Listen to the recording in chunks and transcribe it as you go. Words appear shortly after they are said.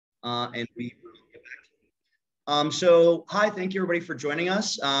and we will get back to you. So hi, thank you everybody for joining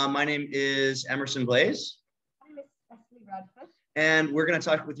us. My name is Emerson Blaze. I'm Miss Leslie Radford. And we're going to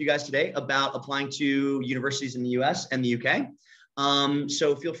talk with you guys today about applying to universities in the US and the UK.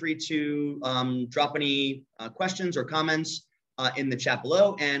 So feel free to drop any questions or comments in the chat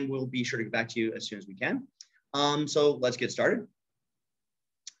below, and we'll be sure to get back to you as soon as we can. So let's get started.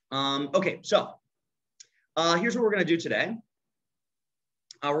 Okay, so here's what we're going to do today.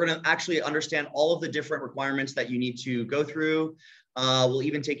 We're going to actually understand all of the different requirements that you need to go through. We'll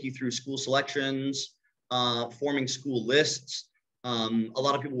even take you through school selections, forming school lists. A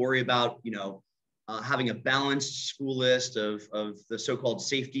lot of people worry about, having a balanced school list of the so-called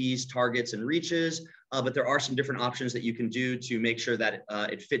safeties, targets, and reaches. But there are some different options that you can do to make sure that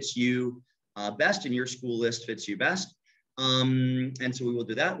it fits you best and your school list fits you best. And so we will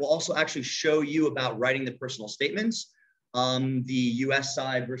do that. We'll also actually show you about writing the personal statements, the US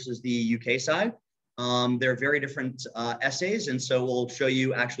side versus the UK side. They're very different essays. And so we'll show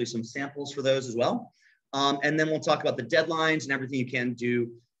you actually some samples for those as well. And then we'll talk about the deadlines and everything you can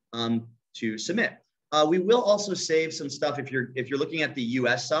do to submit. We will also save some stuff if you're looking at the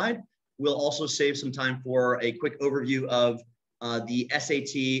US side. We'll also save some time for a quick overview of the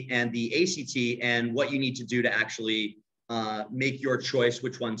SAT and the ACT and what you need to do to actually make your choice,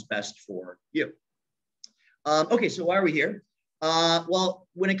 which one's best for you. Okay, so why are we here? Well,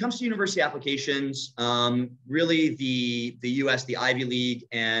 when it comes to university applications, really the US, the Ivy League,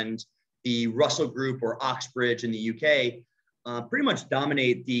 and the Russell Group or Oxbridge in the UK pretty much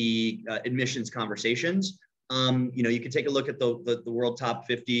dominate the admissions conversations. You can take a look at the World Top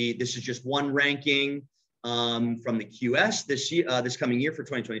 50. This is just one ranking from the QS this coming year for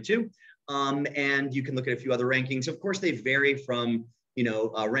 2022. And you can look at a few other rankings. Of course, they vary from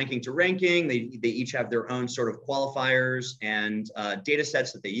ranking to ranking. They each have their own sort of qualifiers and data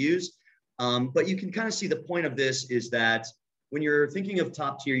sets that they use. But you can kind of see the point of this is that when you're thinking of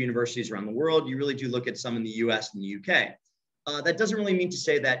top tier universities around the world, you really do look at some in the US and the UK. That doesn't really mean to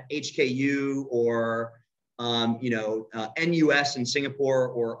say that HKU or NUS in Singapore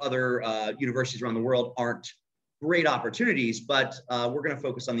or other universities around the world aren't great opportunities, but we're going to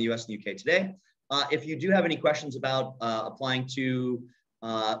focus on the US and UK today. If you do have any questions about applying to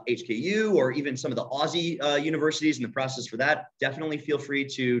HKU or even some of the Aussie universities and the process for that, definitely feel free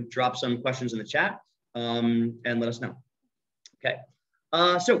to drop some questions in the chat and let us know. Okay,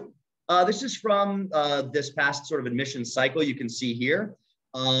 so this is from this past sort of admissions cycle. You can see here.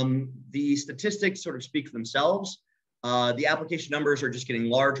 The statistics sort of speak for themselves. The application numbers are just getting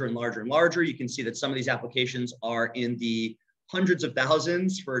larger and larger and larger. You can see that some of these applications are in the hundreds of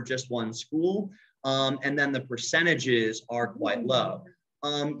thousands for just one school. And then the percentages are quite low.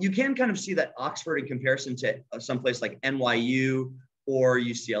 You can kind of see that Oxford in comparison to someplace like NYU or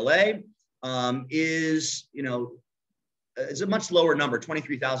UCLA is a much lower number,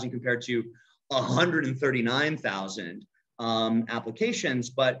 23,000 compared to 139,000 applications.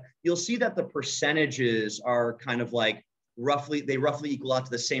 But you'll see that the percentages are kind of like roughly equal out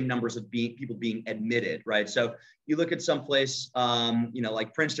to the same numbers of people being admitted, right? So you look at someplace,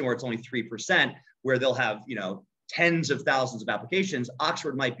 like Princeton, where it's only 3%, where they'll have, tens of thousands of applications.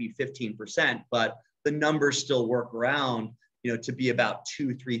 Oxford might be 15%, but the numbers still work around, to be about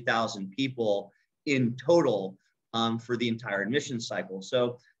 2,000 to 3,000 people in total for the entire admissions cycle.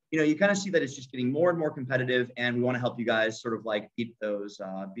 So, you kind of see that it's just getting more and more competitive, and we want to help you guys sort of like beat those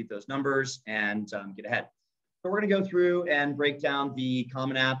numbers and get ahead. So we're going to go through and break down the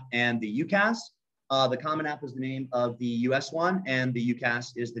Common App and the UCAS. The Common App is the name of the US one, and the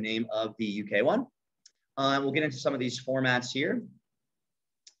UCAS is the name of the UK one. We'll get into some of these formats here.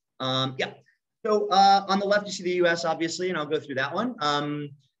 Yeah. So on the left, you see the US, obviously, and I'll go through that one.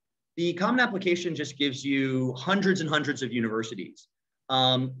 The Common Application just gives you hundreds and hundreds of universities.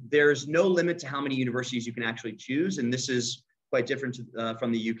 There's no limit to how many universities you can actually choose, and this is quite different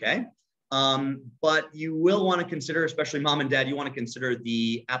from the UK. But you will want to consider, especially mom and dad, you want to consider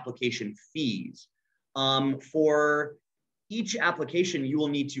the application fees. For each application, you will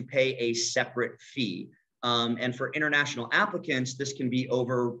need to pay a separate fee. And for international applicants, this can be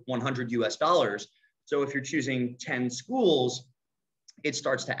over $100 US. So if you're choosing 10 schools, it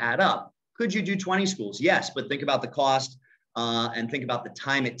starts to add up. Could you do 20 schools? Yes, but think about the cost and think about the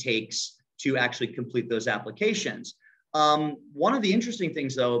time it takes to actually complete those applications. One of the interesting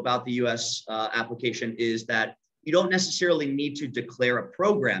things, though, about the US application is that you don't necessarily need to declare a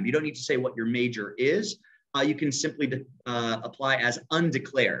program. You don't need to say what your major is. You can simply apply as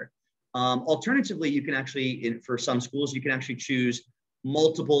undeclared. Alternatively, you can actually, for some schools, you can actually choose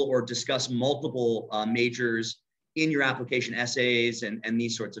multiple or discuss multiple majors in your application essays and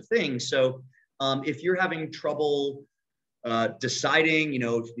these sorts of things. So if you're having trouble deciding,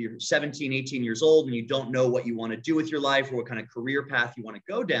 if you're 17, 18 years old and you don't know what you want to do with your life or what kind of career path you want to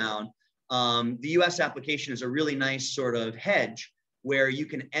go down, the US application is a really nice sort of hedge where you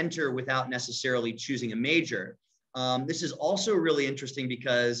can enter without necessarily choosing a major. This is also really interesting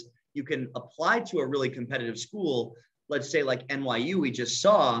because you can apply to a really competitive school, let's say like NYU we just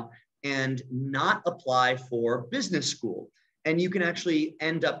saw, and not apply for business school. And you can actually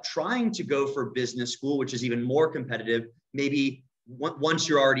end up trying to go for business school, which is even more competitive, maybe once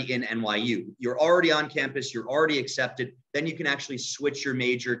you're already in NYU. You're already on campus, you're already accepted, then you can actually switch your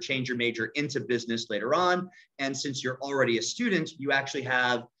major, change your major into business later on. And since you're already a student, you actually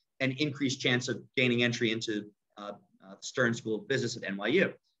have an increased chance of gaining entry into Stern School of Business at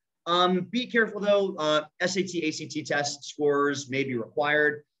NYU. Be careful though, SAT, ACT test scores may be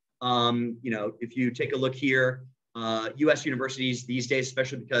required. If you take a look here, US universities these days,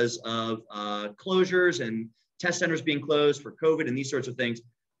 especially because of closures and test centers being closed for COVID and these sorts of things,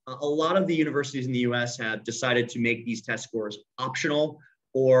 a lot of the universities in the US have decided to make these test scores optional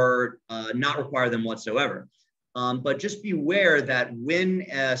or not require them whatsoever. But just beware that when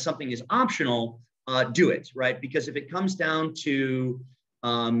something is optional, do it, right? Because if it comes down to,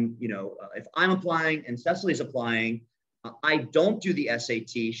 if I'm applying and Cecily's applying, I don't do the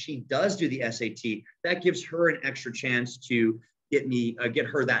SAT, she does do the SAT, that gives her an extra chance to get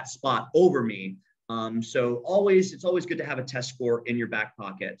her that spot over me. So it's always good to have a test score in your back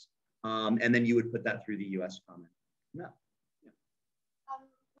pocket. And then you would put that through the US comment. Yeah.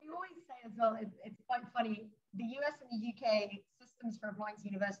 We always say as well, it's quite funny, the US and the UK systems for applying to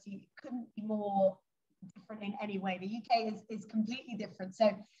university couldn't be more different in any way. The UK is completely different. So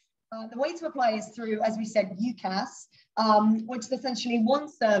the way to apply is through, as we said, UCAS, which is essentially one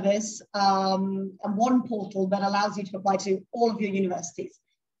service and one portal that allows you to apply to all of your universities.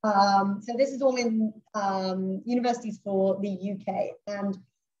 So this is all in universities for the UK. And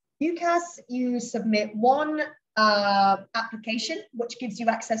UCAS, you submit one application, which gives you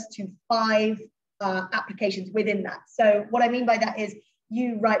access to 5 applications within that. So what I mean by that is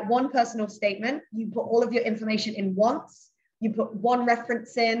you write one personal statement, you put all of your information in once, you put one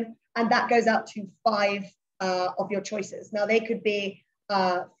reference in, and that goes out to 5 of your choices. Now, they could be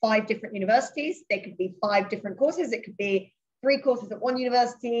 5 different universities, they could be 5 different courses, it could be 3 courses at one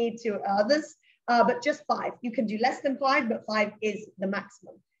university, 2 others, but just 5. You can do less than 5, but 5 is the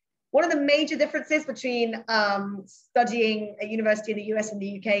maximum. One of the major differences between studying at university in the US and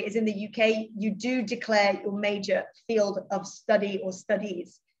the UK is in the UK, you do declare your major field of study or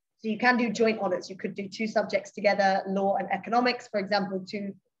studies. So you can do joint honors. You could do 2 subjects together, law and economics, for example,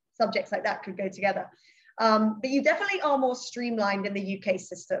 2 subjects like that could go together. But you definitely are more streamlined in the UK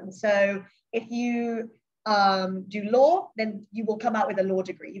system. So if you do law, then you will come out with a law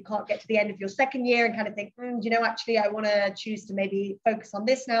degree. You can't get to the end of your second year and kind of think, actually, I want to choose to maybe focus on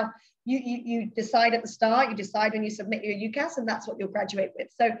this now. You decide at the start, you decide when you submit your UCAS, and that's what you'll graduate with.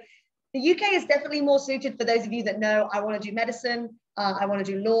 So the UK is definitely more suited for those of you that know, I want to do medicine, I want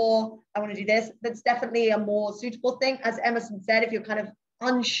to do law, I want to do this. That's definitely a more suitable thing. As Emerson said, if you're kind of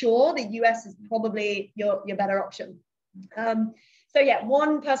unsure, the US is probably your better option. So yeah,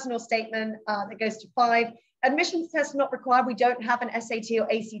 one personal statement that goes to 5. Admissions tests not required. We don't have an SAT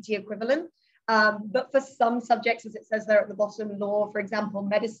or ACT equivalent, but for some subjects, as it says there at the bottom, law, for example,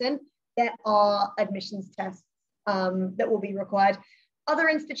 medicine, there are admissions tests that will be required. Other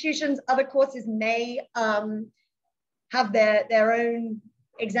institutions, other courses may have their own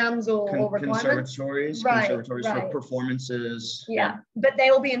exams or requirements. Conservatories for performances. Yeah, but they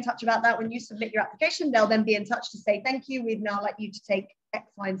will be in touch about that. When you submit your application, they'll then be in touch to say, thank you, we'd now like you to take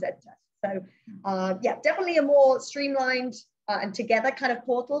X, Y, and Z test. So yeah, definitely a more streamlined and together kind of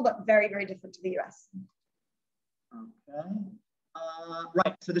portal, but very, very different to the US. Okay.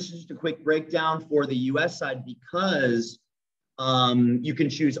 Right, so this is just a quick breakdown for the US side because you can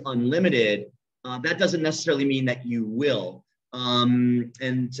choose unlimited. That doesn't necessarily mean that you will.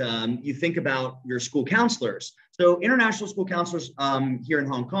 You think about your school counselors. So international school counselors here in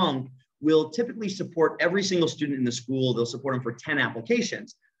Hong Kong will typically support every single student in the school. They'll support them for 10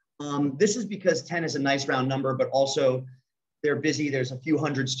 applications. This is because 10 is a nice round number, but also they're busy. There's a few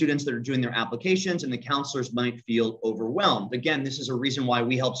hundred students that are doing their applications and the counselors might feel overwhelmed. Again, this is a reason why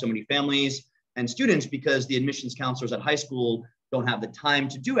we help so many families and students, because the admissions counselors at high school don't have the time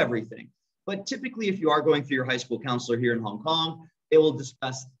to do everything. But typically, if you are going through your high school counselor here in Hong Kong, they will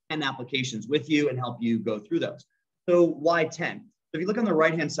discuss 10 applications with you and help you go through those. So why 10? So if you look on the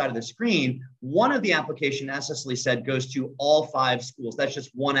right-hand side of the screen, one of the application, as Cecily said, goes to all 5 schools. That's just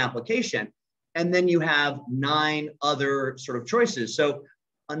one application. And then you have 9 other sort of choices. So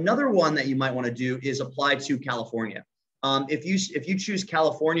another one that you might want to do is apply to California. If you choose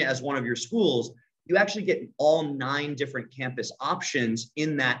California as one of your schools, you actually get all 9 different campus options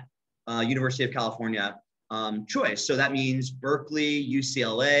in that University of California choice. So that means Berkeley,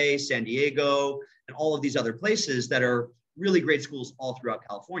 UCLA, San Diego, and all of these other places that are really great schools all throughout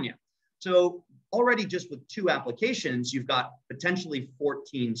California. So already just with 2 applications, you've got potentially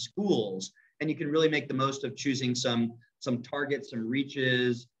 14 schools, and you can really make the most of choosing some targets, some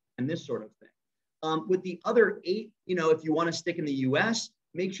reaches, and this sort of thing. With the other 8, if you want to stick in the US,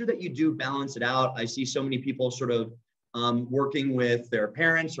 make sure that you do balance it out. I see so many people sort of working with their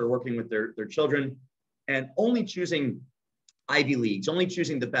parents or working with their children and only choosing Ivy Leagues, only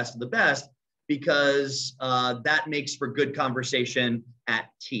choosing the best of the best, because that makes for good conversation at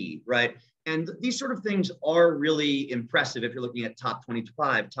tea, right? And these sort of things are really impressive if you're looking at top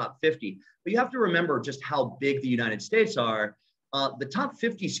 25, top 50. But you have to remember just how big the United States are. The top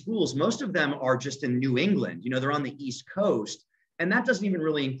 50 schools, most of them are just in New England. They're on the East Coast. And that doesn't even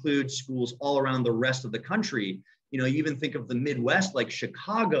really include schools all around the rest of the country. You even think of the Midwest, like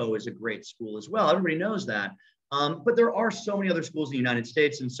Chicago is a great school as well. Everybody knows that. But there are so many other schools in the United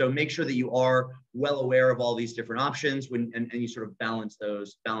States. And so make sure that you are well aware of all these different options and you sort of balance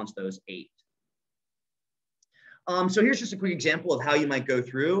those 8. So here's just a quick example of how you might go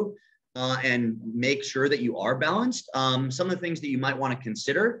through and make sure that you are balanced. Some of the things that you might want to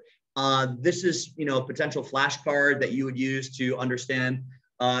consider. This is, a potential flashcard that you would use to understand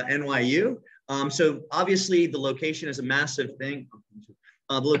NYU. So obviously the location is a massive thing.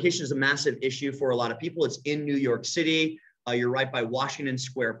 The location is a massive issue for a lot of people. It's in New York City. You're right by Washington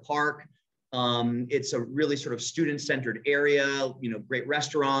Square Park. It's a really sort of student-centered area, great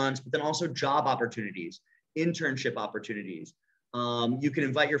restaurants, but then also job opportunities, internship opportunities. You can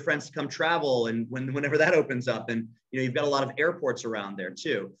invite your friends to come travel and whenever that opens up, and you've got a lot of airports around there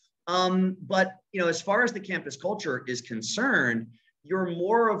too. But as far as the campus culture is concerned, you're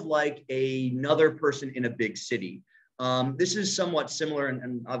more of like another person in a big city. This is somewhat similar,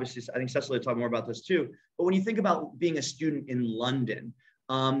 and obviously I think Cecily will talk more about this too, but when you think about being a student in London,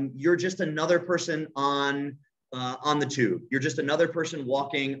 you're just another person on the tube. You're just another person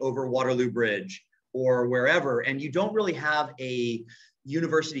walking over Waterloo Bridge or wherever, and you don't really have a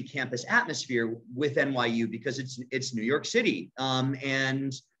university campus atmosphere with NYU because it's New York City.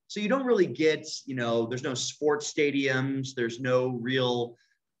 And so you don't really get, there's no sports stadiums, there's no real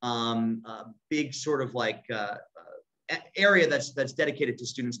big sort of like area that's dedicated to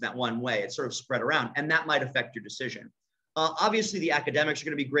students in that one way. It's sort of spread around, and that might affect your decision. Obviously, the academics are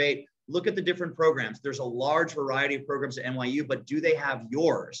going to be great. Look at the different programs. There's a large variety of programs at NYU, but do they have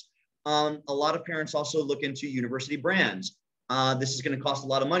yours? A lot of parents also look into university brands. This is going to cost a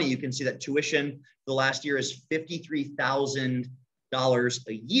lot of money. You can see that tuition the last year is $53,000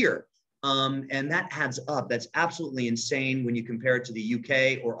 a year. And that adds up. That's absolutely insane when you compare it to the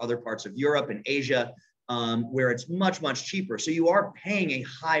UK or other parts of Europe and Asia, where it's much, much cheaper. So you are paying a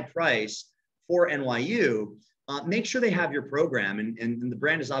high price for NYU. Make sure they have your program, and the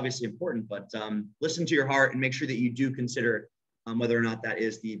brand is obviously important, but listen to your heart and make sure that you do consider whether or not that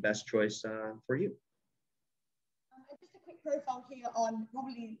is the best choice for you. Just a quick profile here on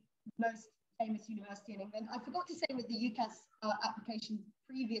probably the most famous university in England. I forgot to say with the UCAS application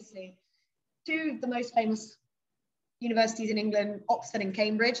previously, 2 of the most famous universities in England, Oxford and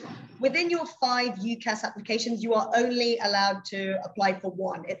Cambridge. Within your 5 UCAS applications, you are only allowed to apply for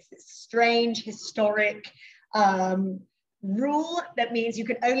 1. It's this strange, historic rule that means you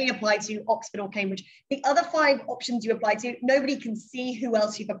can only apply to Oxford or Cambridge. The other 5 options you apply to, nobody can see who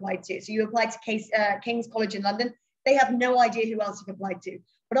else you've applied to. So you apply to King's College in London. They have no idea who else you've applied to.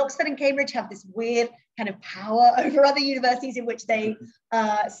 But Oxford and Cambridge have this weird kind of power over other universities in which they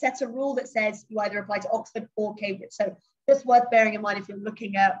set a rule that says you either apply to Oxford or Cambridge. So just worth bearing in mind if you're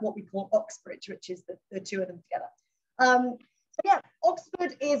looking at what we call Oxbridge, which is the 2 of them together. So yeah,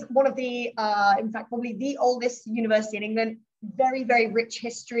 Oxford is one of the, in fact, probably the oldest university in England. Very, very rich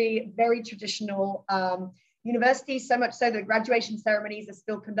history, very traditional university, so much so that graduation ceremonies are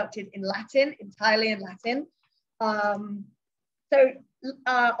still conducted in Latin, entirely in Latin.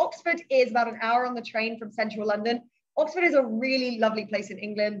 Oxford is about an hour on the train from central London. Oxford is a really lovely place in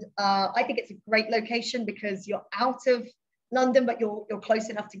England. I think it's a great location because you're out of London, but you're close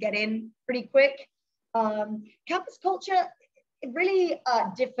enough to get in pretty quick. Campus culture, it really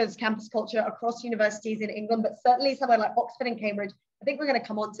differs, campus culture across universities in England, but certainly somewhere like Oxford and Cambridge. I think we're going to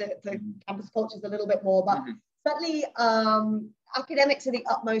come on to campus cultures a little bit more, but certainly academics are the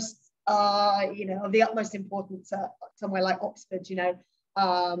utmost, of the utmost importance somewhere like Oxford.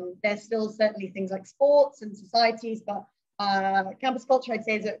 There's still certainly things like sports and societies, but campus culture, I'd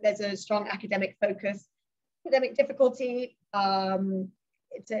say, is there's a strong academic focus. Academic difficulty,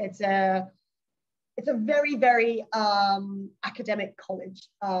 it's a very, very academic college.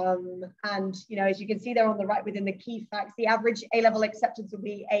 And, you know, as you can see there on the right within the key facts, the average A-level acceptance will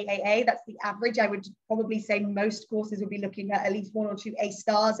be AAA. That's the average. I would probably say most courses will be looking at least 1 or 2 A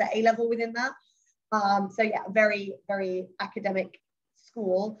stars at A-level within that. So yeah, very, very academic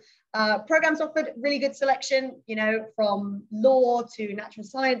school. Programs offered really good selection, you know, from law to natural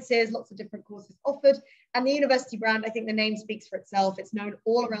sciences, lots of different courses offered. And the university brand, I think the name speaks for itself. It's known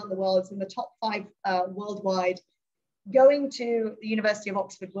all around the world. It's in the top 5 worldwide. Going to the University of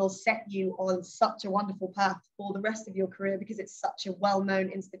Oxford will set you on such a wonderful path for the rest of your career because it's such a well-known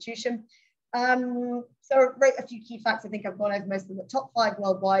institution. So right, a few key facts. I think I've gone over most of them. The top 5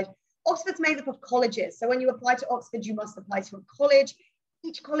 worldwide. Oxford's made up of colleges. So when you apply to Oxford, you must apply to a college.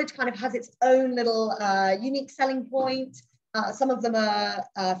 Each college kind of has its own little unique selling point. Some of them are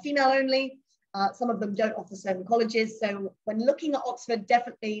female only. Some of them don't offer certain colleges. So when looking at Oxford,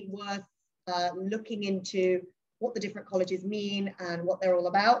 definitely worth looking into what the different colleges mean and what they're all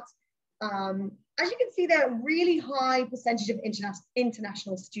about. As you can see, there are a really high percentage of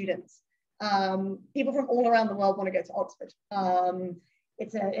international students. People from all around the world want to go to Oxford.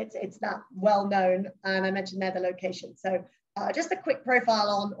 It's that well known, and I mentioned there the location. So just a quick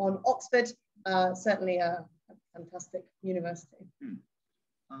profile on Oxford. Certainly a fantastic university.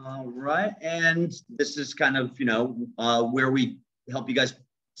 Right, and this is kind of, you know, where we help you guys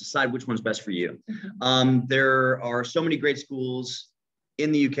decide which one's best for you. There are so many great schools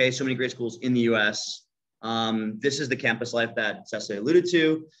in the UK, so many great schools in the US. This is the campus life that Cecily alluded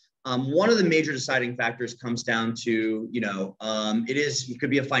to. One of the major deciding factors comes down to, you know, it could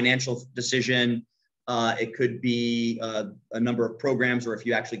be a financial decision. It could be a number of programs, or if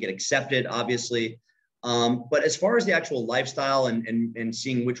you actually get accepted, obviously. But as far as the actual lifestyle and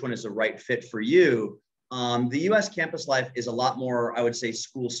seeing which one is the right fit for you, the US campus life is a lot more, I would say,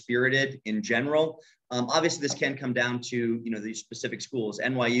 school spirited in general. Obviously, this can come down to, you know, these specific schools.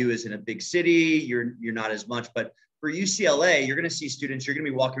 NYU is in a big city, you're not as much, but for UCLA, you're going to see students, you're going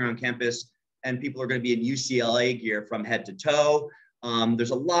to be walking around campus and people are going to be in UCLA gear from head to toe. There's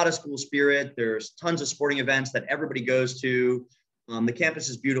a lot of school spirit. There's tons of sporting events that everybody goes to. The campus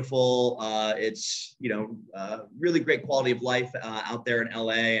is beautiful. It's, you know, really great quality of life out there in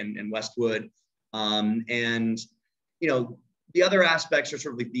LA and Westwood. And, you know, the other aspects are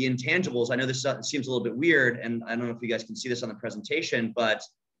sort of like the intangibles. I know this seems a little bit weird, and I don't know if you guys can see this on the presentation, but,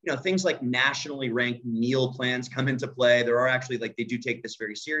 you know, things like nationally ranked meal plans come into play. There are actually, like, they do take this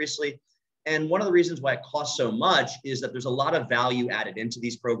very seriously. And one of the reasons why it costs so much is that there's a lot of value added into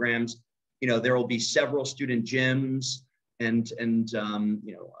these programs. You know, there will be several student gyms and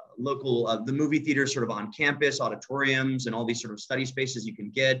you know, local, the movie theaters sort of on campus, auditoriums, and all these sort of study spaces you can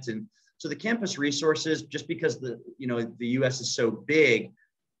get. And so the campus resources, just because the US is so big,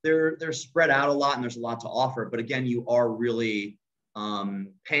 they're spread out a lot and there's a lot to offer. But again, you are really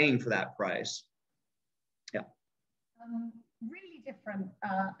paying for that price. Yeah. Really different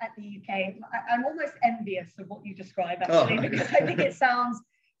at the UK. I'm almost envious of what you describe, actually, because I think it sounds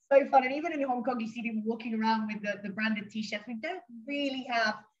so fun. And even in Hong Kong, you see people walking around with the branded t-shirts. We don't really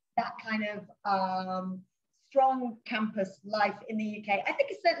have that kind of strong campus life in the UK. I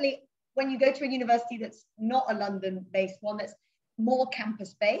think it's certainly when you go to a university that's not a London-based one, that's more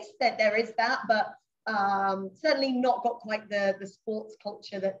campus-based, that there is that, but certainly not got quite the sports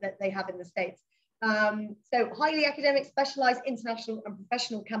culture that they have in the States. So highly academic, specialized, international and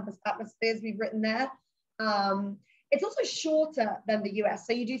professional campus atmospheres, we've written there. It's also shorter than the US.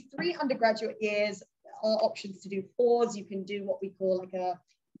 So you do 3 undergraduate years. There are options to do 4s. You can do what we call like a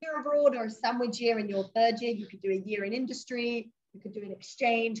year abroad or a sandwich year in your 3rd year. You could do a year in industry. You could do an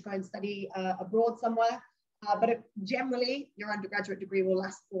exchange, go and study abroad somewhere. But generally, your undergraduate degree will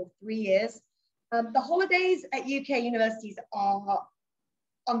last for 3 years. The holidays at UK universities are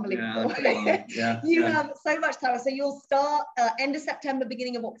unbelievable. You have so much time. So you'll start end of September,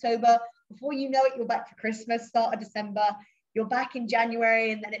 beginning of October. Before you know it, you're back for Christmas, start of December. You're back in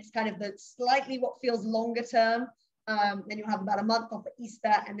January, and then it's kind of the slightly what feels longer term. Then you'll have about a month off at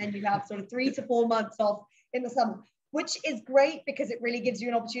Easter, and then you have sort of 3 to 4 months off in the summer, which is great because it really gives you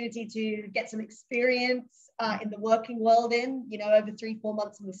an opportunity to get some experience in the working world over 3-4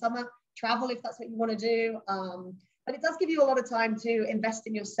 months in the summer, travel if that's what you want to do. But it does give you a lot of time to invest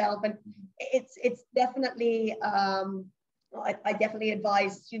in yourself. And it's definitely, I definitely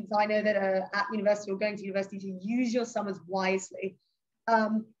advise students I know that are at university or going to university to use your summers wisely.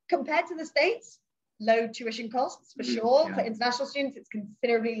 Compared to the States, low tuition costs for sure. Yeah. For international students, it's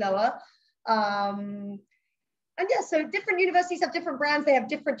considerably lower. And yeah, so different universities have different brands. They have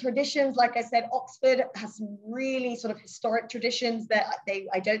different traditions. Like I said, Oxford has some really sort of historic traditions that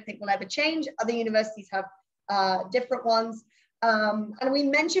I don't think will ever change. Other universities have different ones. And we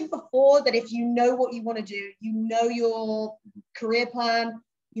mentioned before that if you know what you want to do, you know your career plan,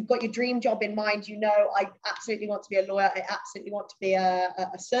 you've got your dream job in mind, you know, I absolutely want to be a lawyer, I absolutely want to be a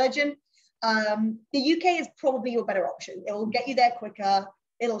surgeon. The UK is probably your better option. It will get you there quicker.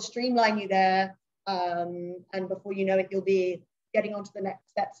 It'll streamline you there. And before you know it, you'll be getting on to the next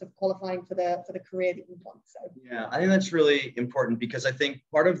steps of qualifying for the career that you want. So yeah, I think that's really important, because I think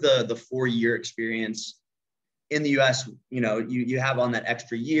part of the 4-year experience in the US, you know, you have on that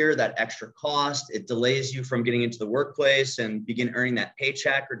extra year, that extra cost. It delays you from getting into the workplace and begin earning that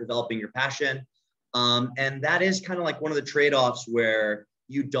paycheck or developing your passion. And that is kind of like one of the trade-offs where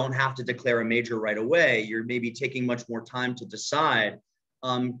you don't have to declare a major right away. You're maybe taking much more time to decide.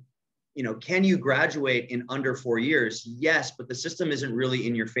 You know, can you graduate in under 4 years? Yes, but the system isn't really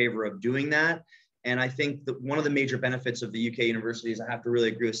in your favor of doing that. And I think that one of the major benefits of the UK universities, I have to really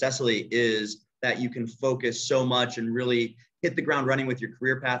agree with Cecily, is that you can focus so much and really hit the ground running with your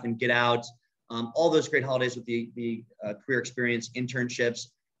career path and get out. All those great holidays with the career experience, internships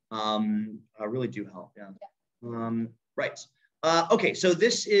really do help. Yeah. Right. Okay, so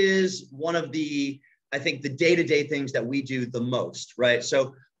this is one of the, I think, the day-to-day things that we do the most, right?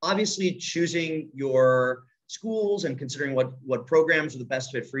 So obviously choosing your schools and considering what programs are the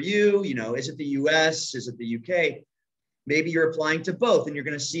best fit for you. You know, is it the US? Is it the UK? Maybe you're applying to both and you're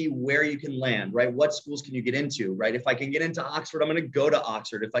going to see where you can land, right? What schools can you get into, right? If I can get into Oxford, I'm going to go to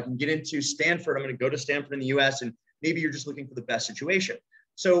Oxford. If I can get into Stanford, I'm going to go to Stanford in the US. And maybe you're just looking for the best situation.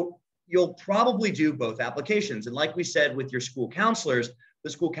 So you'll probably do both applications. And like we said with your school counselors, the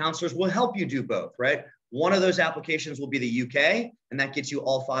school counselors will help you do both, right? One of those applications will be the UK, and that gets you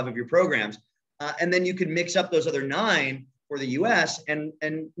all 5 of your programs. And then you can mix up those other 9 for the US, and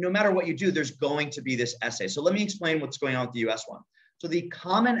no matter what you do, there's going to be this essay. So let me explain what's going on with the US one. So the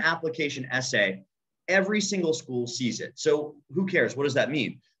common application essay, every single school sees it. So who cares? What does that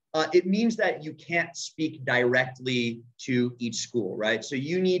mean? It means that you can't speak directly to each school, right? So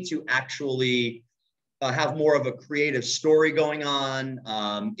you need to actually have more of a creative story going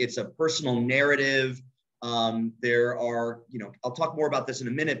on. It's a personal narrative. There are, you know, I'll talk more about this in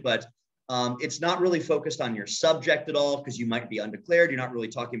a minute, but it's not really focused on your subject at all, because you might be undeclared. You're not really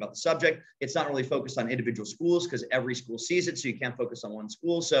talking about the subject. It's not really focused on individual schools, because every school sees it, so you can't focus on one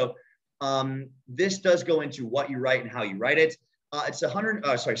school. So this does go into what you write and how you write it. It's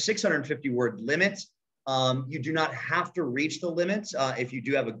 650 word limit. You do not have to reach the limit if you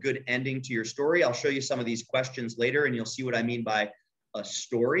do have a good ending to your story. I'll show you some of these questions later, and you'll see what I mean by a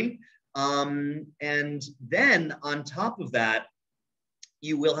story. And then on top of that,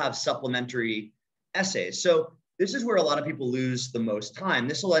 you will have supplementary essays. So this is where a lot of people lose the most time.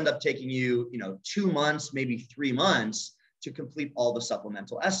 This will end up taking you, 2 months, maybe 3 months to complete all the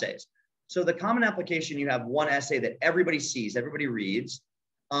supplemental essays. So the common application, you have one essay that everybody sees, everybody reads.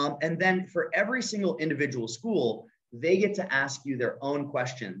 And then for every single individual school, they get to ask you their own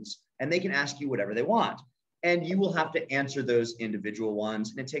questions, and they can ask you whatever they want. And you will have to answer those individual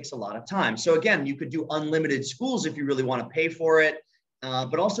ones, and it takes a lot of time. So again, you could do unlimited schools if you really want to pay for it.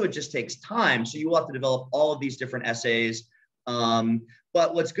 But also it just takes time. So you will have to develop all of these different essays.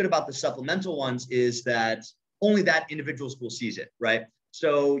 But what's good about the supplemental ones is that only that individual school sees it, right?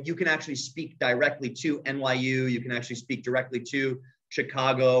 So you can actually speak directly to NYU. You can actually speak directly to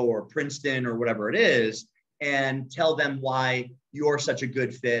Chicago or Princeton or whatever it is, and tell them why you're such a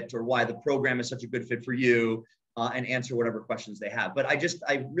good fit or why the program is such a good fit for you, and answer whatever questions they have. But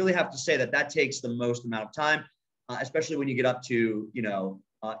I really have to say that takes the most amount of time. Especially when you get up to,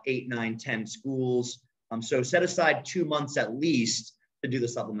 8, 9, 10 schools. So set aside 2 months at least to do the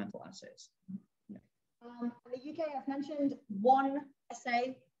supplemental essays. Yeah. In the UK, I've mentioned one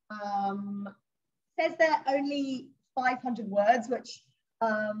essay. Says there only 500 words, which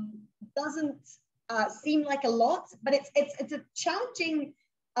doesn't seem like a lot, but it's a challenging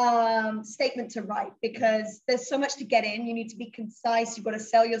statement to write, because there's so much to get in. You need to be concise. You've got to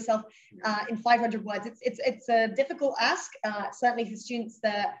sell yourself in 500 words. It's a difficult ask, certainly for students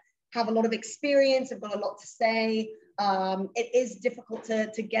that have a lot of experience, have got a lot to say. It is difficult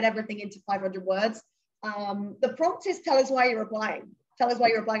to get everything into 500 words. The prompt is tell us why you're applying. Tell us why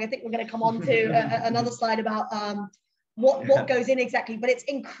you're applying. I think we're going to come on to another slide about what goes in exactly, but it's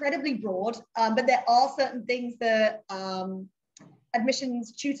incredibly broad. But there are certain things that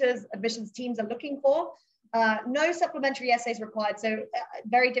admissions tutors, admissions teams are looking for. No supplementary essays required, so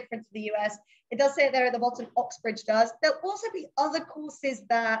very different to the US. It does say there at the bottom, Oxbridge does. There'll also be other courses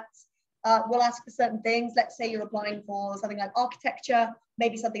that will ask for certain things. Let's say you're applying for something like architecture,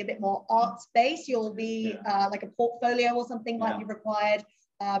 maybe something a bit more arts-based. You'll be like a portfolio or something might be required,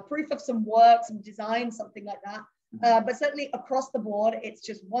 proof of some work, some design, something like that. But certainly across the board, it's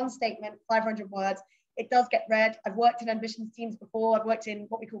just one statement, 500 words. It does get read. I've worked in admissions teams before. I've worked in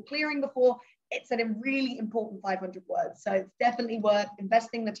what we call clearing before. It's a really important 500 words. So it's definitely worth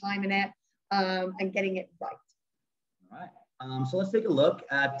investing the time in it and getting it right. All right. So let's take a look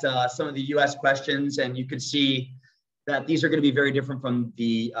at some of the US questions, and you can see that these are going to be very different from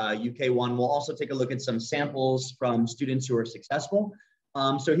the UK one. We'll also take a look at some samples from students who are successful.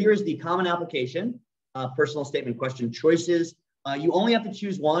 So here's the common application, personal statement question choices. You only have to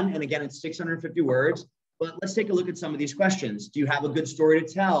choose one, and again, it's 650 words. But let's take a look at some of these questions. Do you have a good story to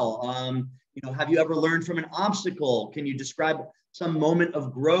tell? Have you ever learned from an obstacle? Can you describe some moment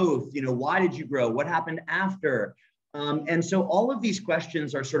of growth? Why did you grow? What happened after? And so all of these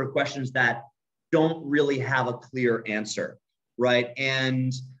questions are sort of questions that don't really have a clear answer, right?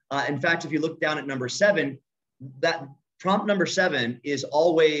 And in fact, if you look down at number 7, that prompt number 7 is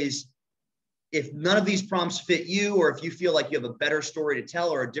always, if none of these prompts fit you, or if you feel like you have a better story to tell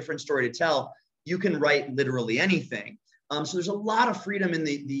or a different story to tell, you can write literally anything. So there's a lot of freedom in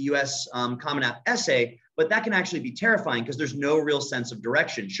the US Common App essay, but that can actually be terrifying because there's no real sense of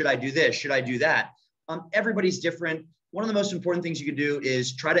direction. Should I do this? Should I do that? Everybody's different. One of the most important things you can do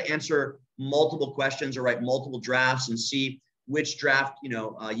is try to answer multiple questions or write multiple drafts and see which draft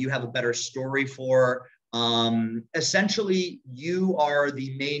you have a better story for. Essentially, you are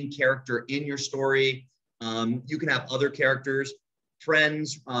the main character in your story. You can have other characters,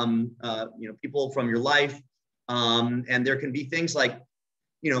 friends, people from your life. And there can be things like,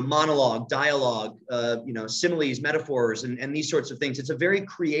 monologue, dialogue, similes, metaphors, and these sorts of things. It's a very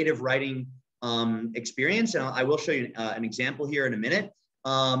creative writing experience. And I will show you an example here in a minute.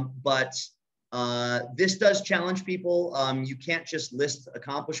 But this does challenge people. You can't just list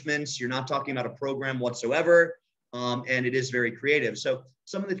accomplishments. You're not talking about a program whatsoever. And it is very creative. So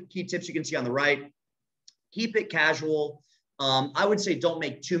some of the key tips you can see on the right: keep it casual. I would say don't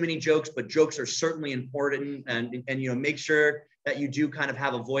make too many jokes, but jokes are certainly important, and make sure that you do kind of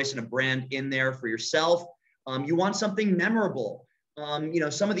have a voice and a brand in there for yourself. You want something memorable.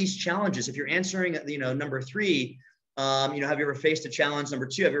 Some of these challenges, if you're answering, number 3, have you ever faced a challenge? Number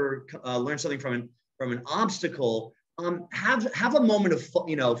 2, have you ever learned something from an obstacle? Have a moment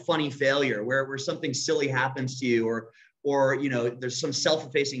of funny failure where something silly happens to you, or there's some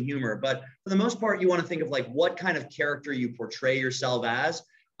self-effacing humor. But for the most part, you want to think of like what kind of character you portray yourself as,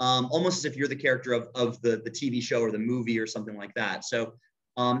 almost as if you're the character of the TV show or the movie or something like that. So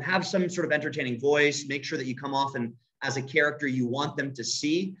have some sort of entertaining voice. Make sure that you come off as a character you want them to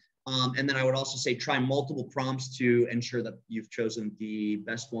see. And then I would also say try multiple prompts to ensure that you've chosen the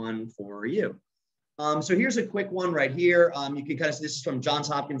best one for you. So here's a quick one right here. You can kind of see this is from Johns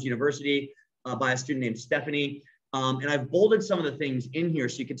Hopkins University by a student named Stephanie. And I've bolded some of the things in here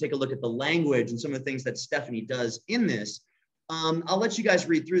so you can take a look at the language and some of the things that Stephanie does in this. I'll let you guys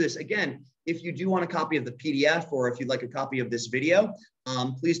read through this. Again, if you do want a copy of the PDF, or if you'd like a copy of this video,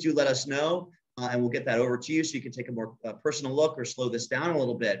 please do let us know, and we'll get that over to you so you can take a more personal look or slow this down a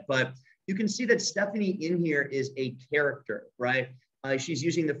little bit. But you can see that Stephanie in here is a character, right? She's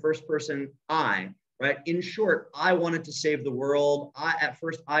using the first person I. Right? In short, I wanted to save the world. At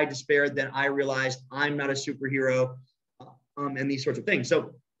first I despaired, then I realized I'm not a superhero, and these sorts of things.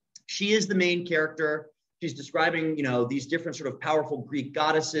 So she is the main character. She's describing, these different sort of powerful Greek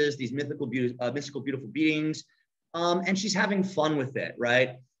goddesses, these mystical, beautiful beings, and she's having fun with it,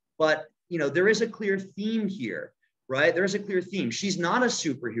 right? But, there is a clear theme here, right? There is a clear theme. She's not a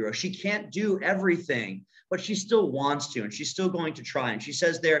superhero. She can't do everything, but she still wants to, and she's still going to try. And she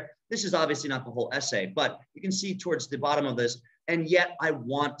says there, this is obviously not the whole essay, but you can see towards the bottom of this, and yet I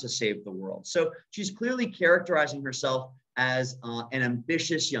want to save the world. So she's clearly characterizing herself as an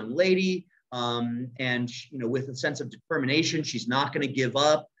ambitious young lady, and with a sense of determination. She's not going to give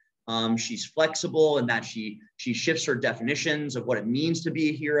up. She's flexible in that she shifts her definitions of what it means to be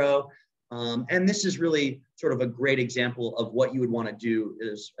a hero. And this is really sort of a great example of what you would want to do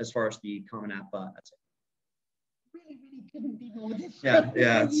as far as the Common App essay. Really couldn't be more different.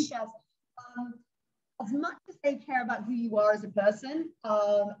 Yeah. As much as they care about who you are as a person,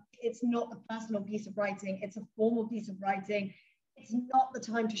 it's not a personal piece of writing. It's a formal piece of writing. It's not the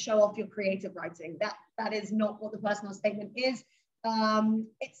time to show off your creative writing. That is not what the personal statement is.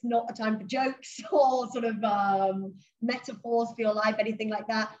 It's not a time for jokes or sort of metaphors for your life, anything like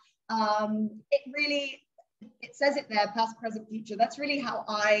that. It really, it says it there, past, present, future. That's really how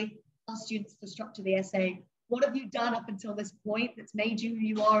I ask students to structure the essay. What have you done up until this point that's made you who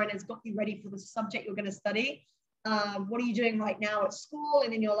you are and has got you ready for the subject you're going to study? What are you doing right now at school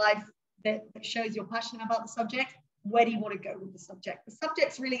and in your life that shows you're passionate about the subject? Where do you want to go with the subject? The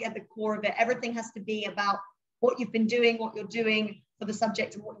subject's really at the core of it. Everything has to be about what you've been doing, what you're doing for the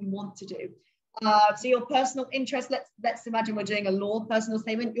subject, and what you want to do. So your personal interest, let's imagine we're doing a law personal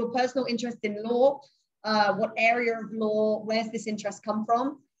statement. Your personal interest in law, what area of law, where's this interest come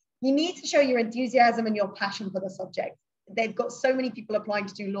from? You need to show your enthusiasm and your passion for the subject. They've got so many people applying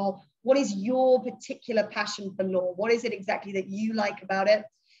to do law. What is your particular passion for law? What is it exactly that you like about it?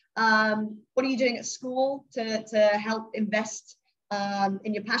 What are you doing at school to help invest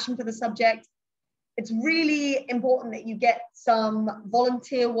in your passion for the subject? It's really important that you get some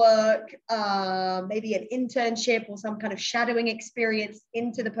volunteer work, maybe an internship or some kind of shadowing experience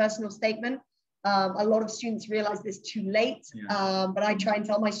into the personal statement. A lot of students realize this too late, but I try and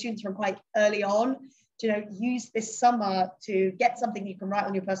tell my students from quite early on to use this summer to get something you can write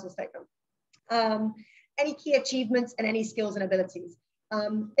on your personal statement. Any key achievements and any skills and abilities.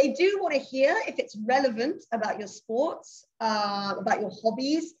 They do want to hear if it's relevant about your sports, about your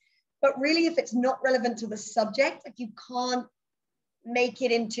hobbies, but really if it's not relevant to the subject, if you can't make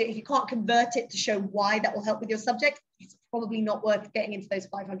it into, if you can't convert it to show why that will help with your subject, it's probably not worth getting into those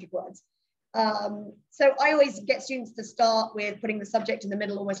 500 words. So I always get students to start with putting the subject in the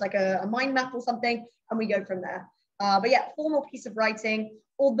middle, almost like a mind map or something, and we go from there. But yeah, formal piece of writing,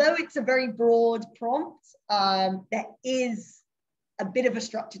 although it's a very broad prompt, there is a bit of a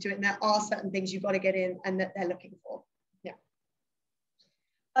structure to it, and there are certain things you've got to get in and that they're looking for. Yeah.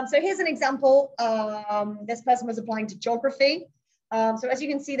 So here's an example. This person was applying to geography. So as you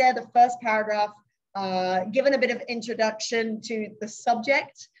can see there, the first paragraph, given a bit of introduction to the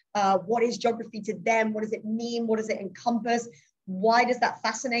subject. What is geography to them? What does it mean? What does it encompass? Why does that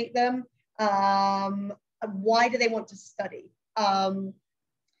fascinate them? Why do they want to study?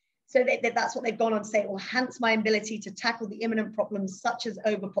 So that's what they've gone on to say. It will enhance my ability to tackle the imminent problems such as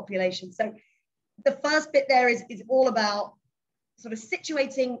overpopulation. So the first bit there is all about sort of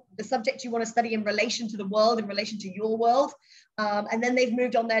situating the subject you want to study in relation to the world, in relation to your world. And then they've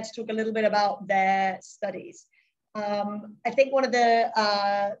moved on there to talk a little bit about their studies. I think one of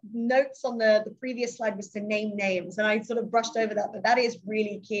the notes on the previous slide was to name names, and I sort of brushed over that, but that is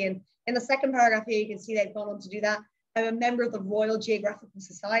really key. And in the second paragraph here, you can see they've gone on to do that. I'm a member of the Royal Geographical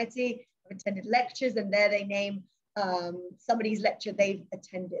Society. I've attended lectures, and there they name somebody's lecture they've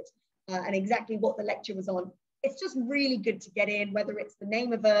attended and exactly what the lecture was on. It's just really good to get in, whether it's the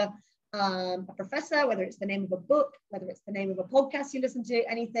name of a professor, whether it's the name of a book, whether it's the name of a podcast you listen to,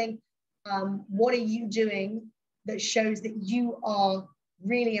 anything. What are you doing that shows that you are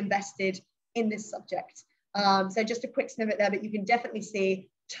really invested in this subject? So just a quick snippet there, but you can definitely see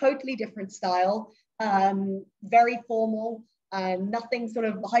totally different style, very formal, nothing sort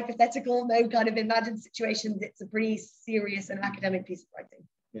of hypothetical, no kind of imagined situations. It's a pretty serious and academic piece of writing.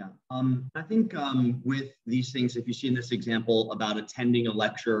 Yeah, I think with these things, if you see in this example about attending a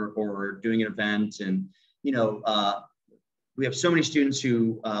lecture or doing an event, and we have so many students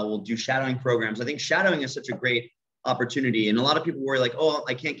who will do shadowing programs. I think shadowing is such a great opportunity, and a lot of people worry like, oh,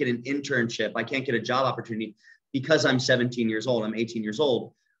 I can't get an internship, I can't get a job opportunity because I'm 17 years old, I'm 18 years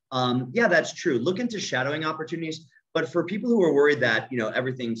old. Yeah, that's true. Look into shadowing opportunities. But for people who are worried that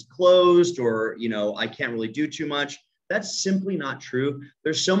everything's closed or I can't really do too much, that's simply not true.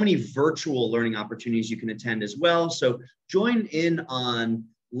 There's so many virtual learning opportunities you can attend as well. So join in on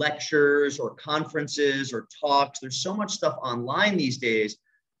lectures or conferences or talks. There's so much stuff online these days.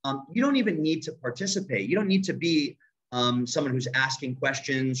 You don't even need to participate. You don't need to be someone who's asking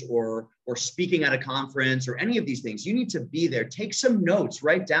questions or speaking at a conference or any of these things. You need to be there. Take some notes.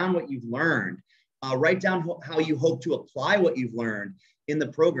 Write down what you've learned. Write down how you hope to apply what you've learned in the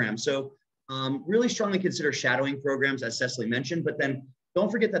program. So really strongly consider shadowing programs, as Cecily mentioned, but then don't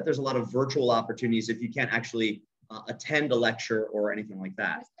forget that there's a lot of virtual opportunities if you can't actually attend a lecture or anything like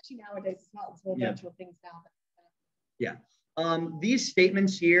that. Especially nowadays, it's not more virtual things now. Yeah. These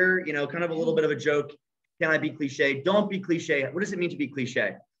statements here, kind of a little bit of a joke. Can I be cliche? Don't be cliche. What does it mean to be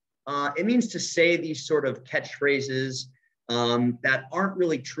cliche? It means to say these sort of catchphrases that aren't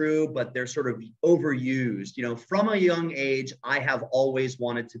really true, but they're sort of overused. From a young age, I have always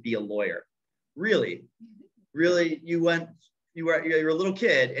wanted to be a lawyer. Really, you're a little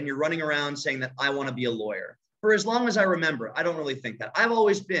kid and you're running around saying that I want to be a lawyer. For as long as I remember, I don't really think that. I've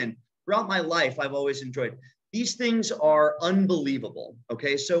always been, throughout my life, I've always enjoyed. These things are unbelievable,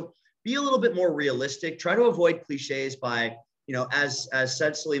 okay? So be a little bit more realistic. Try to avoid cliches by, you know, as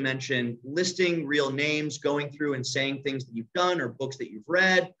Cecily mentioned, listing real names, going through and saying things that you've done or books that you've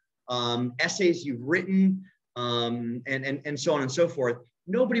read, essays you've written, and so on and so forth.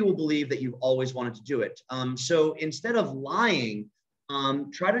 Nobody will believe that you've always wanted to do it. So instead of lying,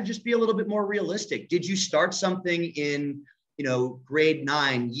 try to just be a little bit more realistic. Did you start something in, you know, grade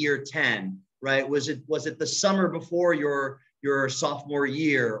 9, year 10, right? Was it the summer before your sophomore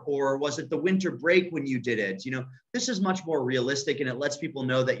year, or was it the winter break when you did it? You know, this is much more realistic, and it lets people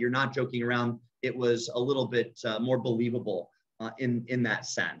know that you're not joking around. It was a little bit more believable in that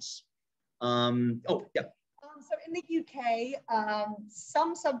sense. Oh, yeah. So in the UK,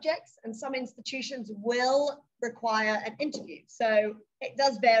 some subjects and some institutions will require an interview. So it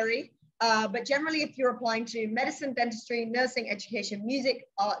does vary, but generally if you're applying to medicine, dentistry, nursing, education, music,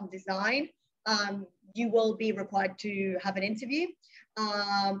 art and design, you will be required to have an interview.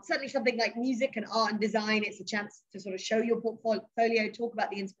 Certainly something like music and art and design, it's a chance to sort of show your portfolio, talk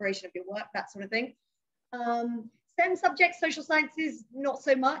about the inspiration of your work, that sort of thing. STEM subjects, social sciences, not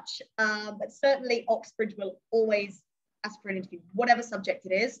so much, but certainly Oxbridge will always ask for an interview, whatever subject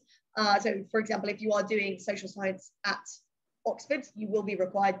it is. So for example, if you are doing social science at Oxford, you will be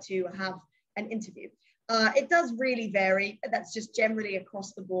required to have an interview. It does really vary. That's just generally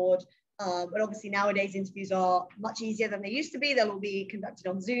across the board. But obviously nowadays interviews are much easier than they used to be. They'll all be conducted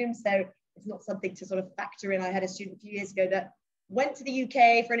on Zoom. So it's not something to sort of factor in. I had a student a few years ago that went to the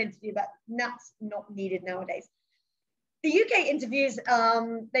UK for an interview, but that's not needed nowadays. The UK interviews,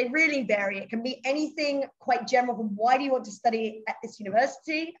 they really vary. It can be anything quite general from why do you want to study at this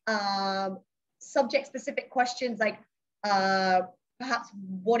university? Subject-specific questions like perhaps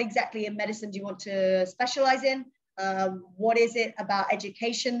what exactly in medicine do you want to specialize in? What is it about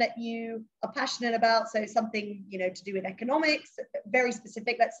education that you are passionate about? So something, you know, to do with economics, very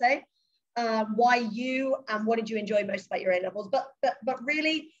specific, let's say. Why you, and what did you enjoy most about your A-levels? But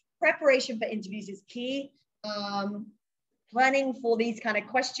really, preparation for interviews is key. Planning for these kind of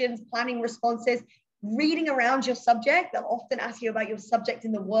questions, planning responses, reading around your subject. They'll often ask you about your subject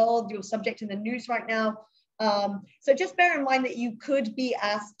in the world, your subject in the news right now. So just bear in mind that you could be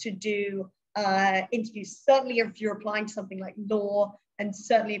asked to do interviews, certainly if you're applying to something like law, and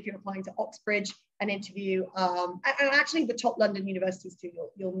certainly if you're applying to Oxbridge, an interview, and actually the top London universities too,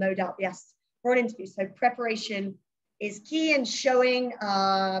 you'll no doubt be asked for an interview. So preparation is key, and showing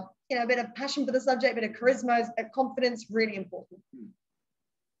you know, a bit of passion for the subject, a bit of charisma, confidence, really important.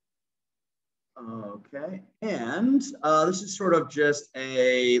 Okay, and this is sort of just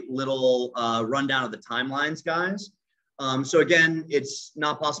a little rundown of the timelines, guys. So again, it's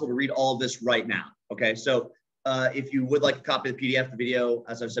not possible to read all of this right now, okay? So if you would like a copy of the PDF, the video,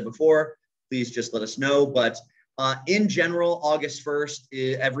 as I've said before, please just let us know. But in general, August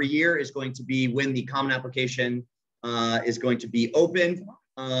 1st every year is going to be when the common application is going to be open.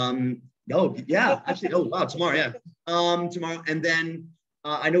 Oh, yeah, actually, oh, wow, tomorrow, yeah. Tomorrow, and then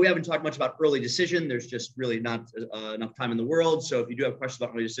I know we haven't talked much about early decision. There's just really not enough time in the world. So if you do have questions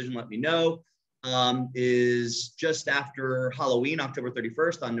about early decision, let me know. Is just after Halloween, October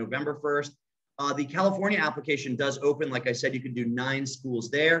 31st, on November 1st. The California application does open. Like I said, you can do 9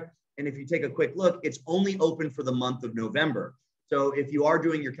 schools there. And if you take a quick look, it's only open for the month of November. So if you are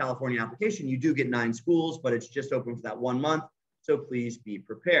doing your California application, you do get 9 schools, but it's just open for that 1 month. So please be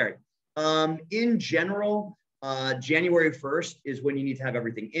prepared. In general, January 1st is when you need to have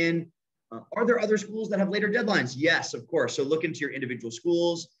everything in. Are there other schools that have later deadlines? Yes, of course. So look into your individual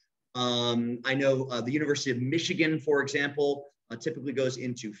schools. I know the University of Michigan, for example, typically goes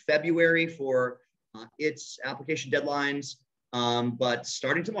into February for its application deadlines. But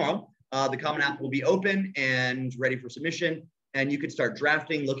starting tomorrow, the Common App will be open and ready for submission. And you could start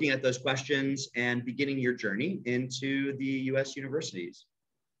drafting, looking at those questions, and beginning your journey into the US universities.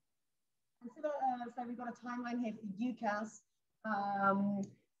 So we've got a timeline here for UCAS.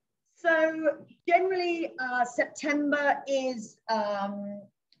 So generally September is,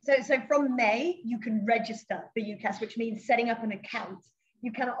 so from May, you can register for UCAS, which means setting up an account.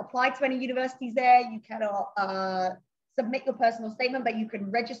 You cannot apply to any universities there. You cannot submit your personal statement, but you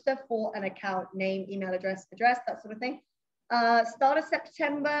can register for an account, name, email address, that sort of thing. Start of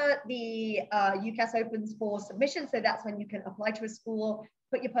September, the UCAS opens for submission. So that's when you can apply to a school,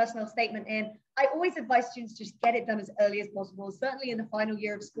 put your personal statement in. I always advise students just get it done as early as possible. Certainly in the final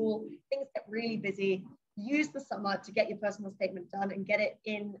year of school, things get really busy. Use the summer to get your personal statement done and get it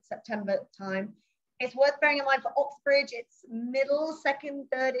in September time. It's worth bearing in mind for Oxbridge, it's middle, second,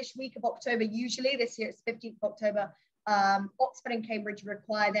 third-ish week of October. Usually this year it's 15th of October. Oxford and Cambridge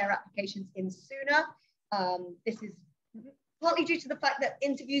require their applications in sooner. This is partly due to the fact that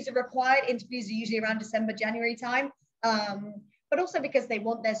interviews are required. Interviews are usually around December, January time. but also because they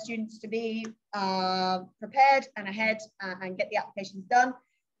want their students to be prepared and ahead and get the applications done.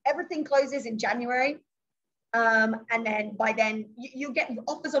 Everything closes in January. And then by then you get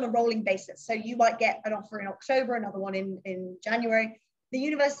offers on a rolling basis. So you might get an offer in October, another one in January. The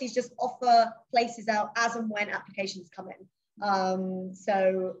universities just offer places out as and when applications come in.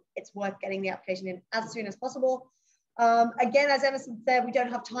 So it's worth getting the application in as soon as possible. Again, as Emerson said, we don't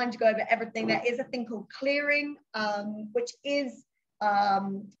have time to go over everything. There is a thing called clearing, which is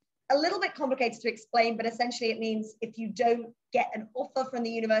a little bit complicated to explain, but essentially it means if you don't get an offer from the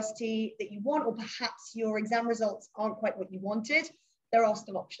university that you want, or perhaps your exam results aren't quite what you wanted, there are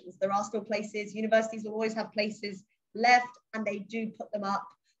still options. There are still places. Universities will always have places left, and they do put them up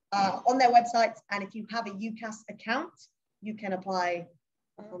on their websites. And if you have a UCAS account, you can apply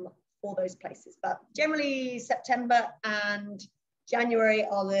for those places. But generally, September and January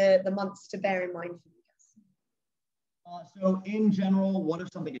are the months to bear in mind for UCAS. So in general, what if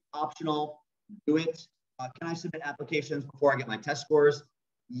something is optional? Do it. Can I submit applications before I get my test scores?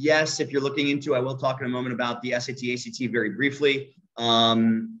 Yes, if you're looking into, I will talk in a moment about the SAT, ACT very briefly.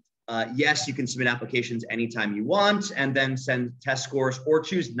 Yes, you can submit applications anytime you want and then send test scores, or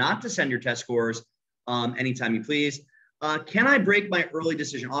choose not to send your test scores anytime you please. Can I break my early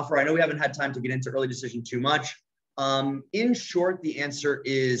decision offer? I know we haven't had time to get into early decision too much. In short, the answer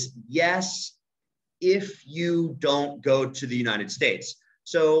is yes, if you don't go to the United States.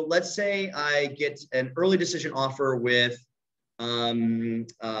 So let's say I get an early decision offer with,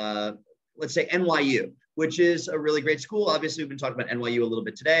 let's say NYU, which is a really great school. Obviously, we've been talking about NYU a little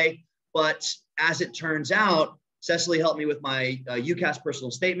bit today, but as it turns out, Cecily helped me with my UCAS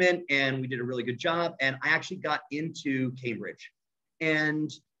personal statement, and we did a really good job. And I actually got into Cambridge.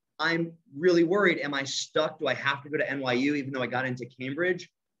 And I'm really worried. Am I stuck? Do I have to go to NYU even though I got into Cambridge?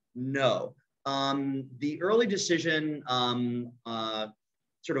 No. The early decision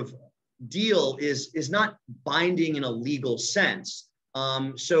sort of deal is not binding in a legal sense.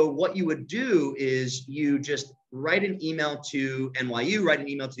 So what you would do is you just write an email to NYU, write an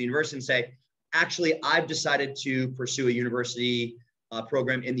email to the university and say, actually, I've decided to pursue a university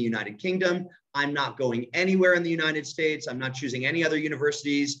program in the United Kingdom. I'm not going anywhere in the United States. I'm not choosing any other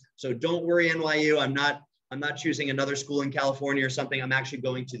universities. So don't worry, NYU. I'm not choosing another school in California or something. I'm actually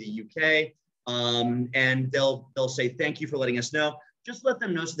going to the UK. And they'll say, thank you for letting us know. Just let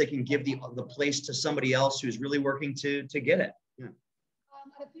them know so they can give the place to somebody else who's really working to get it. Yeah.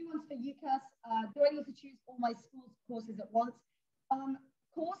 A few ones for UCAS. Do I need to choose all my school's courses at once?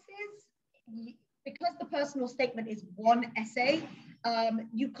 Courses, because the personal statement is one essay,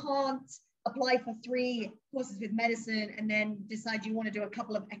 you can't apply for 3 courses with medicine and then decide you want to do a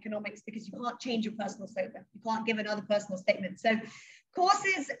couple of economics, because you can't change your personal statement. You can't give another personal statement. So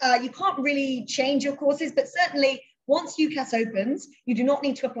courses, you can't really change your courses, but certainly once UCAS opens, you do not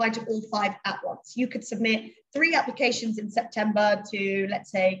need to apply to all 5 at once. You could submit 3 applications in September to,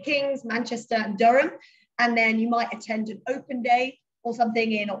 let's say, King's, Manchester, and Durham, and then you might attend an open day or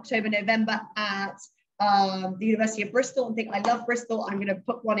something in October, November at the University of Bristol and think, I love Bristol, I'm going to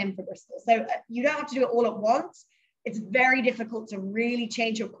put one in for Bristol. So you don't have to do it all at once. It's very difficult to really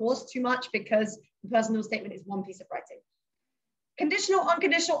change your course too much because the personal statement is one piece of writing. Conditional,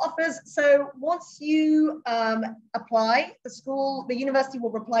 unconditional offers. So once you apply, the university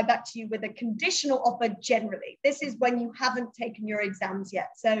will reply back to you with a conditional offer generally. This is when you haven't taken your exams yet.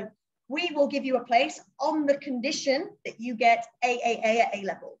 So we will give you a place on the condition that you get AAA at A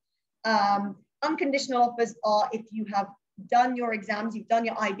level. Unconditional offers are if you have done your exams, you've done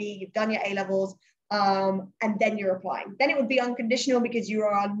your IB, you've done your A levels, and then you're applying. Then it would be unconditional because you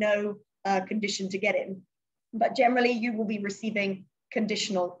are on no condition to get in. But generally, you will be receiving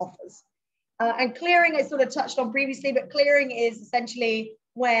conditional offers. And clearing, I sort of touched on previously, but clearing is essentially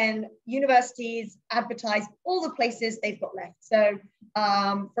when universities advertise all the places they've got left. So,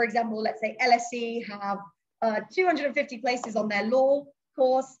 for example, let's say LSE have 250 places on their law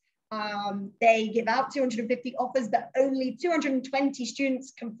course. They give out 250 offers, but only 220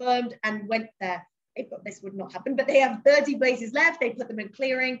 students confirmed and went there. They thought this would not happen, but they have 30 places left. They put them in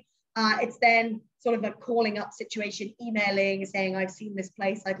clearing. It's then sort of a calling up situation, emailing, saying, I've seen this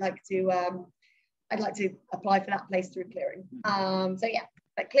place. I'd like to apply for that place through clearing. So yeah,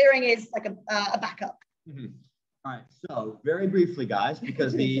 but clearing is like a backup. Mm-hmm. All right, so very briefly, guys,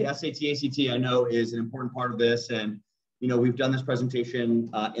 because the SAT, ACT, I know is an important part of this. And, you know, we've done this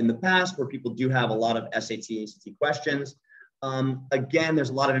presentation in the past where people do have a lot of SAT, ACT questions. Again, there's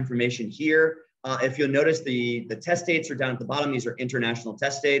a lot of information here. If you'll notice, the test dates are down at the bottom. These are international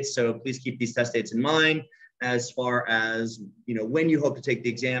test dates. So please keep these test dates in mind as far as, you know, when you hope to take the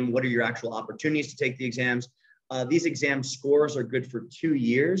exam, what are your actual opportunities to take the exams. these exam scores are good for 2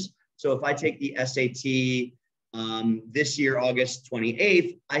 years. So if I take the SAT this year, August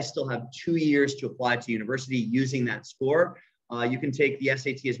 28th, I still have 2 years to apply to university using that score. You can take the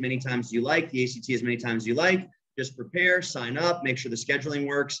SAT as many times as you like, the ACT as many times as you like. Just prepare, sign up, make sure the scheduling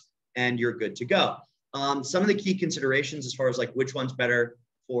works, and you're good to go. Some of the key considerations as far as like which one's better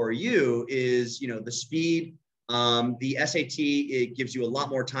for you is, the speed. The SAT, it gives you a lot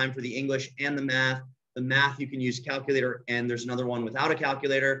more time for the English and the math. The math, you can use calculator, and there's another one without a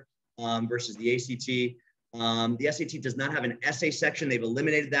calculator versus the ACT. The SAT does not have an essay section. They've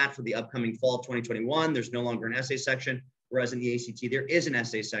eliminated that for the upcoming fall 2021. There's no longer an essay section, whereas in the ACT, there is an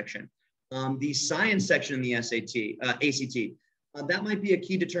essay section. The science section in the ACT, that might be a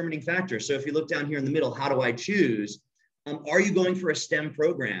key determining factor. So if you look down here in the middle, how do I choose? Are you going for a STEM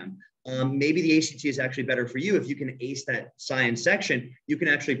program? Maybe the ACT is actually better for you. If you can ace that science section, you can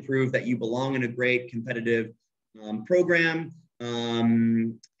actually prove that you belong in a great competitive program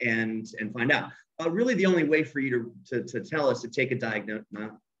and find out. Really, the only way for you to tell is to take a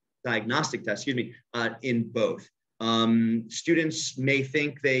diagnostic test, in both. Students may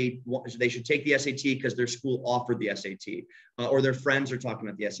think they should take the SAT because their school offered the SAT or their friends are talking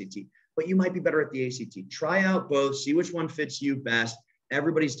about the SAT, but you might be better at the ACT. Try out both, see which one fits you best.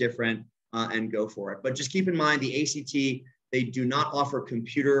 Everybody's different and go for it. But just keep in mind the ACT, they do not offer they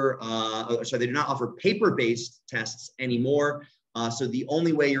do not offer paper-based tests anymore. So the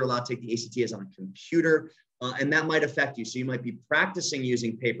only way you're allowed to take the ACT is on a computer, and that might affect you. So you might be practicing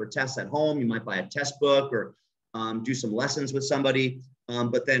using paper tests at home. You might buy a test book or do some lessons with somebody,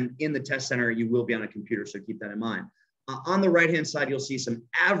 but then in the test center, you will be on a computer. So keep that in mind. On the right-hand side, you'll see some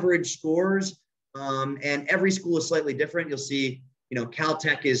average scores, and every school is slightly different. You'll see,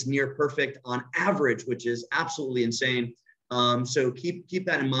 Caltech is near perfect on average, which is absolutely insane. So keep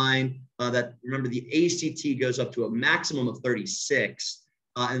that in mind. That remember, the ACT goes up to a maximum of 36,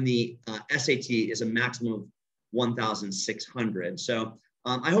 and the SAT is a maximum of 1,600. So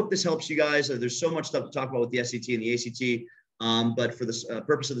I hope this helps you guys. There's so much stuff to talk about with the SAT and the ACT, but for this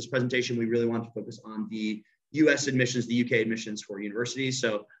purpose of this presentation, we really want to focus on the US admissions, the UK admissions for universities.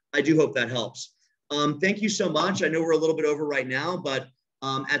 So I do hope that helps. Thank you so much. I know we're a little bit over right now, but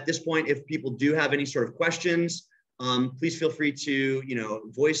at this point, if people do have any sort of questions, please feel free to,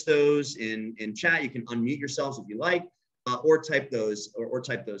 voice those in chat. You can unmute yourselves if you like, or type those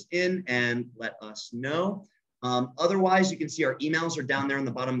in and let us know. Otherwise, you can see our emails are down there on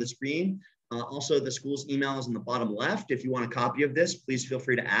the bottom of the screen. Also, the school's email is on the bottom left. If you want a copy of this, please feel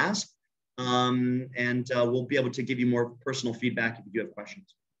free to ask. And we'll be able to give you more personal feedback if you do have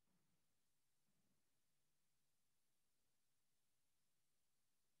questions.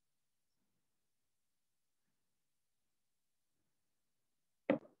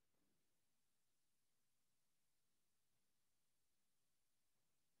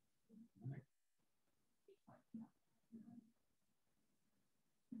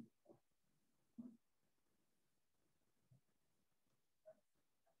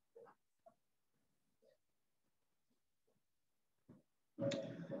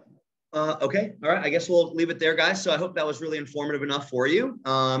 Okay, all right, I guess we'll leave it there, guys. So I hope that was really informative enough for you.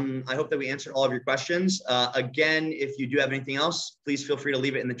 I hope that we answered all of your questions. Again, if you do have anything else, please feel free to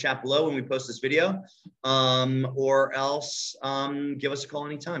leave it in the chat below when we post this video, or else give us a call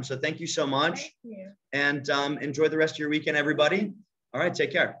anytime. So thank you so much. Thank you. And enjoy the rest of your weekend, everybody. All right,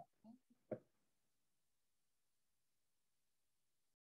 take care.